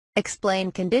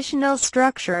Explain conditional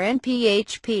structure in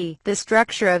PHP. The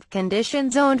structure of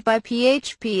conditions owned by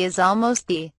PHP is almost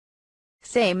the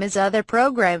same as other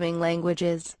programming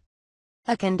languages.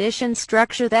 A condition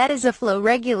structure that is a flow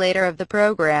regulator of the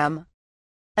program.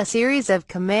 A series of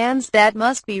commands that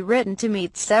must be written to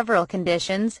meet several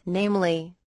conditions,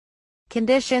 namely: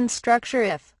 condition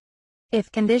structure if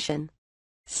condition,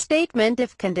 statement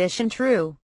if condition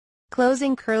true,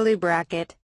 closing curly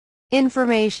bracket,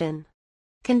 information.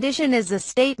 Condition is a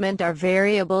statement or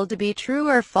variable to be true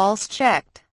or false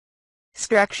checked.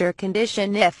 Structure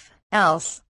condition if,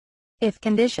 else. If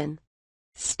condition.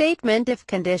 Statement if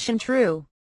condition true.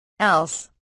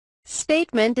 Else.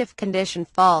 Statement if condition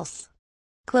false.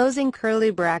 Closing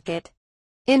curly bracket.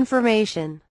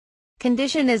 Information.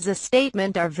 Condition is a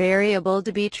statement or variable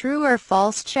to be true or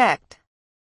false checked.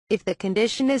 If the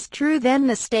condition is true, then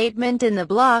the statement in the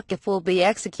block if will be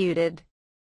executed.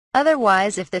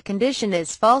 Otherwise, if the condition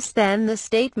is false, then the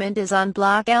statement is on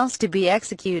block else to be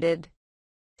executed.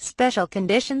 Special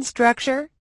condition structure.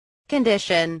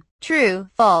 Condition, true,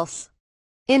 false.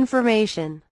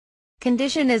 Information.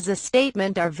 Condition is a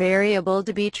statement or variable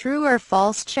to be true or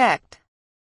false checked.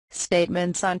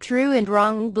 Statements on true and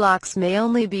wrong blocks may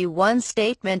only be one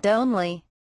statement only.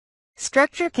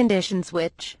 Structure condition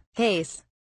switch, case.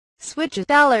 Switch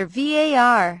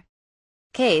 $var.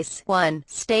 Case 1,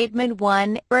 statement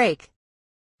 1, break.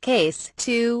 Case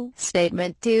 2,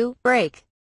 statement 2, break. ...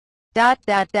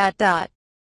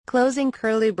 Closing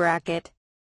curly bracket.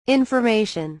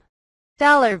 Information.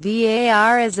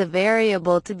 $var is a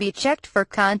variable to be checked for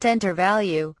content or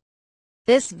value.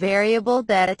 This variable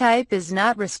data type is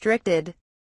not restricted.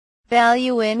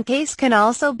 Value in case can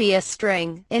also be a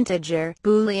string, integer,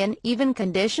 boolean, even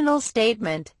conditional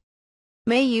statement.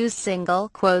 May use single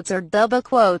quotes or double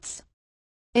quotes.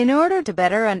 In order to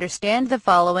better understand the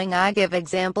following, I give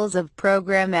examples of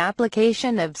program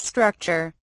application of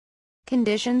structure.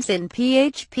 Conditions in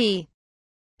PHP.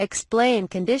 Explain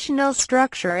conditional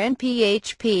structure in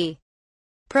PHP.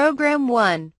 Program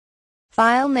 1.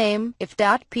 File name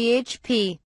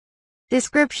if.php.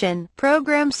 Description: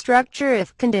 program structure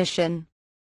if condition.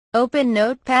 Open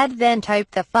Notepad, then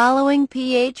type the following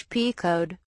PHP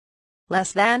code.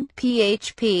 Less than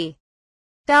PHP.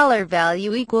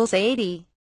 $value equals 80.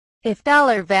 If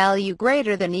 $value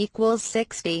greater than equals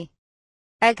 60.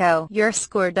 Echo your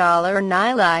score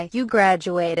 $nili you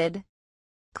graduated.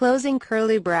 Closing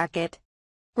curly bracket.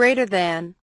 Greater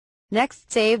than.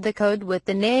 Next, save the code with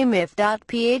the name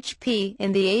if.php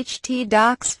in the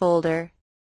htdocs folder.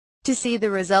 To see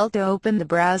the result, open the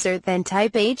browser, then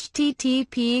type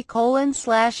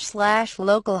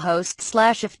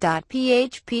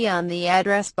http://localhost/if.php on the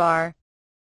address bar.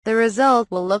 The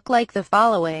result will look like the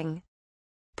following.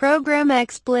 Program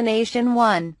explanation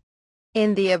 1.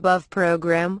 In the above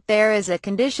program, there is a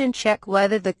condition check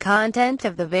whether the content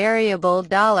of the variable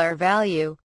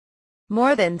 $value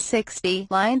more than 60,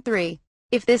 line 3.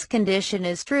 If this condition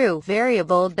is true,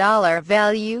 variable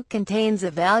 $value contains a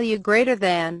value greater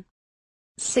than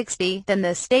 60, then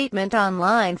the statement on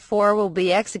line 4 will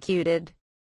be executed.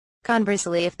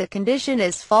 Conversely, if the condition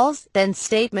is false, then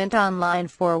statement on line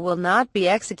 4 will not be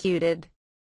executed.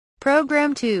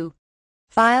 Program 2.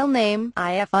 File name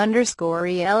if_else.php.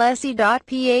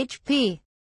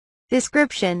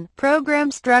 Description: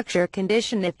 program structure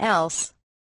condition if else.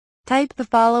 Type the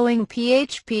following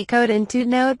PHP code into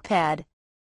Notepad.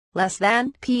 Less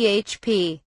than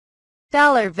PHP.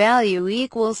 $value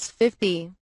equals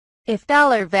 50. If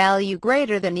 $value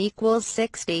greater than equals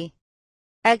 60.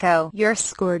 Echo your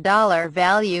score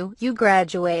 $value you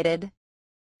graduated.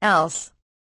 Else.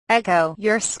 Echo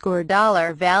your score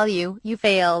 $value you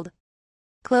failed.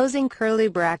 Closing curly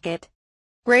bracket.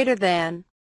 Greater than.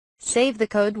 Save the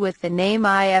code with the name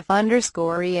if_else.php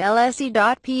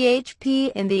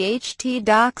in the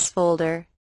htdocs folder.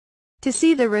 To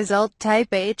see the result,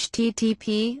 type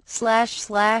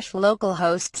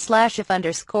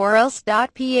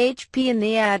http://localhost/if_else.php in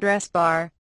the address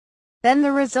bar. Then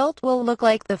the result will look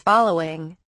like the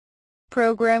following.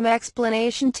 Program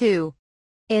explanation 2.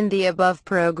 In the above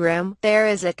program, there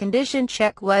is a condition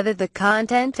check whether the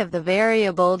content of the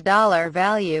variable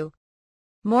 $value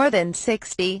more than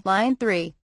 60, line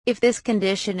 3. If this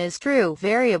condition is true,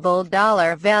 variable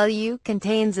 $value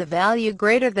contains a value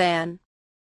greater than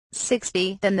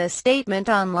 60, then the statement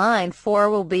on line 4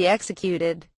 will be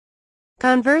executed.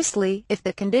 Conversely, if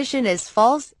the condition is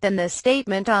false, then the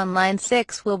statement on line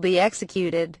 6 will be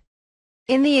executed.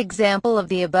 In the example of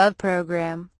the above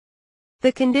program,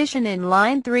 the condition in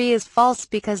line 3 is false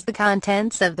because the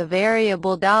contents of the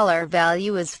variable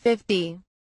 $value is 50.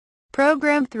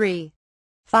 Program 3.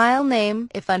 File name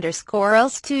if underscore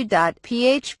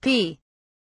else2.php.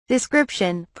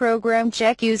 Description, program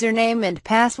check username and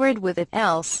password with if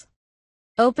else.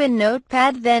 Open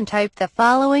Notepad, then type the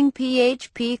following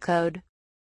PHP code.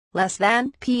 Less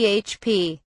than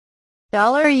PHP.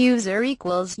 $user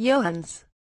equals Johans.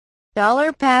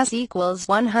 $pass equals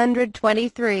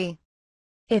 123.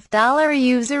 If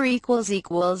 $user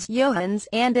equals Johans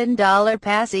and in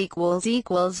 $pass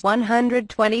equals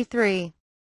 123.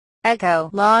 Echo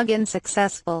login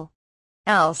successful.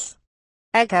 Else.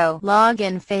 Echo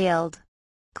login failed.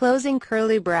 Closing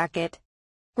curly bracket.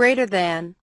 Greater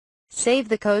than. Save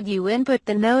the code you input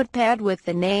the notepad with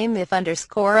the name if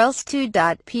underscore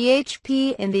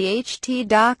else2.php in the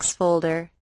htdocs folder.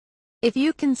 If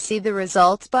you can see the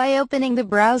results by opening the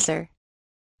browser.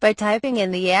 By typing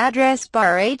in the address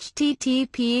bar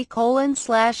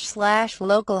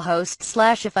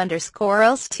http://localhost/ if underscore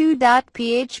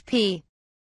else2.php.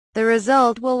 The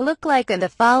result will look like in the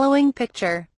following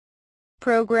picture.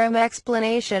 Program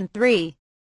explanation 3.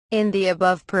 In the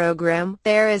above program,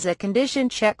 there is a condition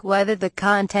check whether the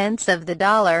contents of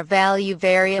the $value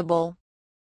variable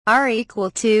are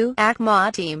equal to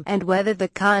team and whether the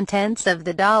contents of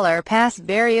the $pass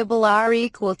variable are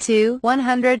equal to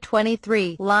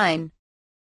 123. Line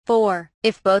 4.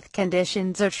 If both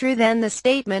conditions are true, then the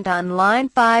statement on line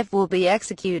 5 will be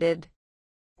executed.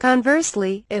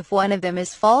 Conversely, if one of them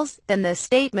is false, then the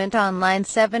statement on line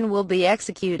 7 will be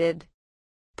executed.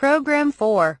 Program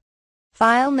 4.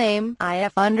 File name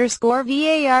if_var.php.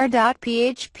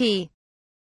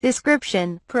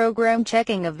 Description, program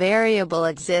checking a variable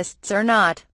exists or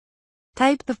not.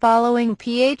 Type the following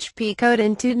PHP code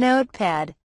into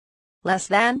Notepad. Less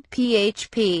than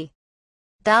PHP.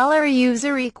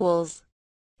 $user equals.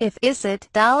 If isIt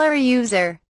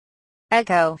 $user.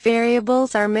 Echo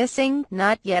variables are missing,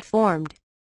 not yet formed.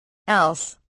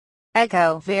 Else.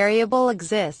 Echo variable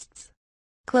exists.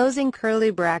 Closing curly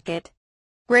bracket.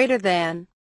 Greater than.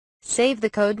 Save the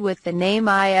code with the name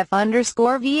if_var.php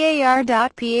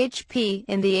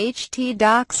in the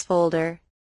htdocs folder.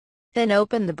 Then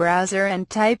open the browser and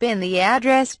type in the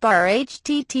address bar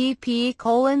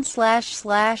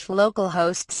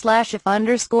http://localhost/ if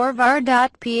underscore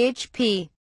var.php.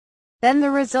 Then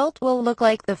the result will look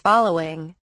like the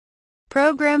following.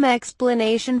 Program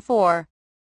explanation 4.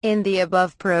 In the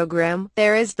above program,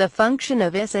 there is the function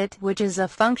of isIt, which is a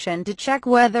function to check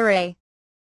whether a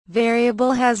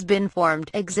variable has been formed,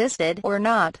 existed, or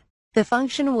not. The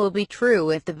function will be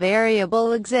true if the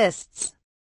variable exists.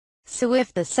 So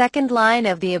if the second line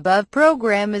of the above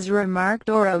program is remarked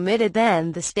or omitted,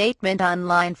 then the statement on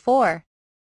line 4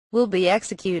 will be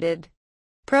executed.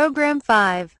 Program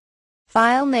 5.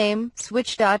 File name,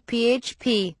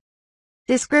 switch.php.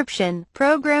 Description,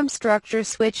 program structure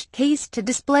switched case to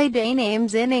display day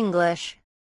names in English.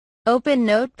 Open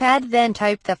Notepad, then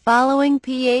type the following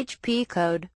PHP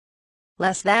code.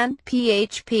 Less than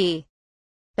PHP.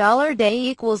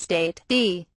 $day equals date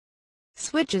D.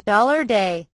 Switch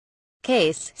 $day.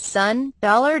 Case sun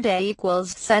 $day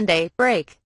equals Sunday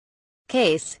break.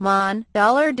 Case mon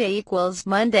 $day equals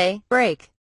Monday break.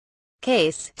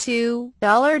 Case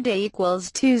 $day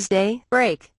equals Tuesday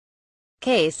break.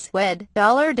 Case wed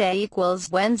 $day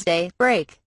equals Wednesday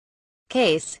break.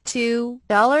 Case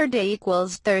 $day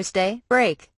equals Thursday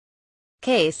break.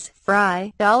 Case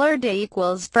fry $day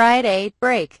equals Friday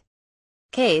break.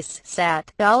 Case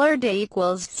sat $day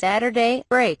equals Saturday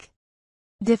break.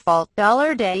 Default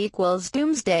 $day equals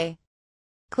doomsday.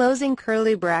 Closing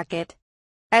curly bracket.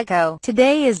 Echo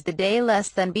today is the day less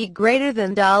than be greater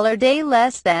than $day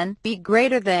less than be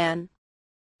greater than.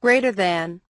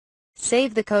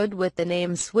 Save the code with the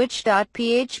name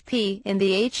switch.php in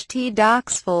the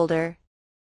htdocs folder.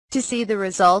 To see the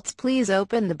results, please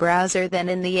open the browser, then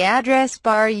in the address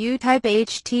bar you type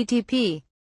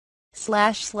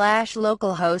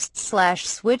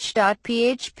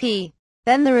http://localhost/switch.php.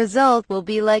 Then the result will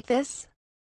be like this.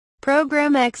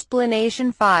 Program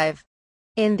explanation 5.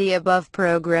 In the above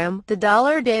program, the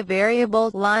 $day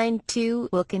variable line 2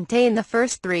 will contain the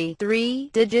first three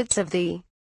digits of the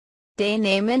day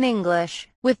name in English.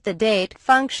 With the date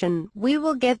function, we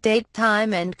will get date,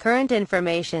 time, and current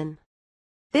information.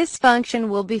 This function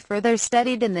will be further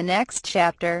studied in the next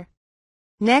chapter.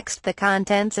 Next, the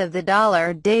contents of the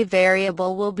 $day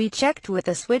variable will be checked with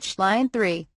the switch line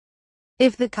 3.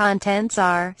 If the contents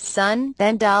are sun,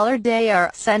 then $day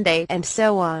are Sunday, and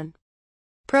so on.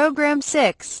 Program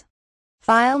 6.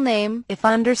 File name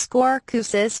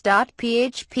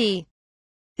if_cusys.php.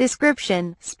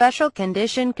 Description, special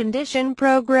condition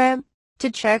program to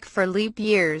check for leap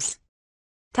years.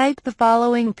 Type the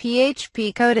following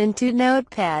PHP code into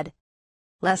Notepad.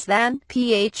 less than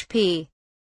PHP.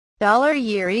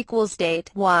 $year equals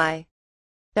date y.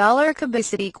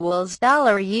 $cabisset equals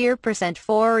 $year percent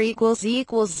 4 equals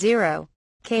 0.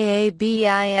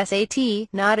 KABISAT,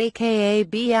 not a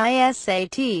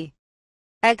KABISAT.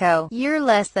 Echo year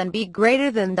less than B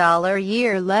greater than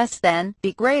 $year less than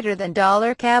B greater than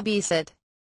 $cabisset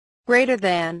greater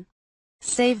than.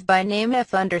 Save by name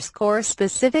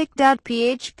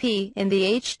f_specific.php in the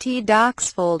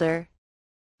htdocs folder.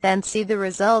 Then see the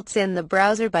results in the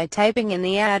browser by typing in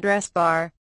the address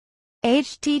bar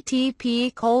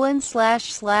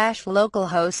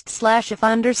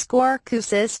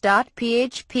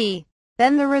http://localhost/if_cusys.php.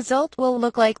 Then the result will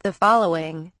look like the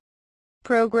following.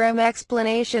 Program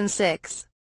explanation 6.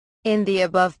 In the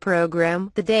above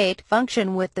program, the date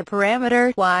function with the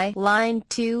parameter y, line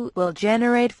 2, will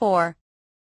generate 4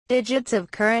 digits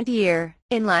of current year.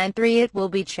 In line 3 it will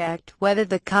be checked whether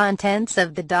the contents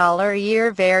of the $year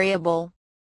variable,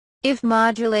 if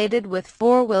modulated with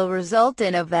 4, will result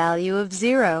in a value of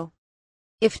 0.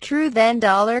 If true, then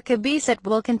 $cabisset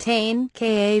will contain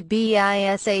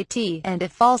KABISAT, and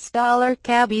if false,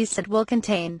 $cabisset will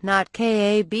contain not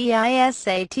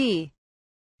KABISAT.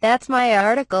 That's my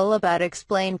article about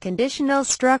explain conditional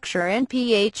structure in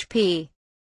PHP.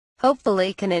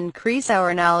 Hopefully can increase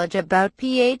our knowledge about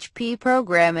PHP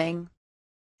programming.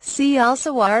 See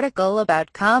also article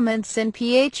about comments in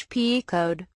PHP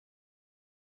code.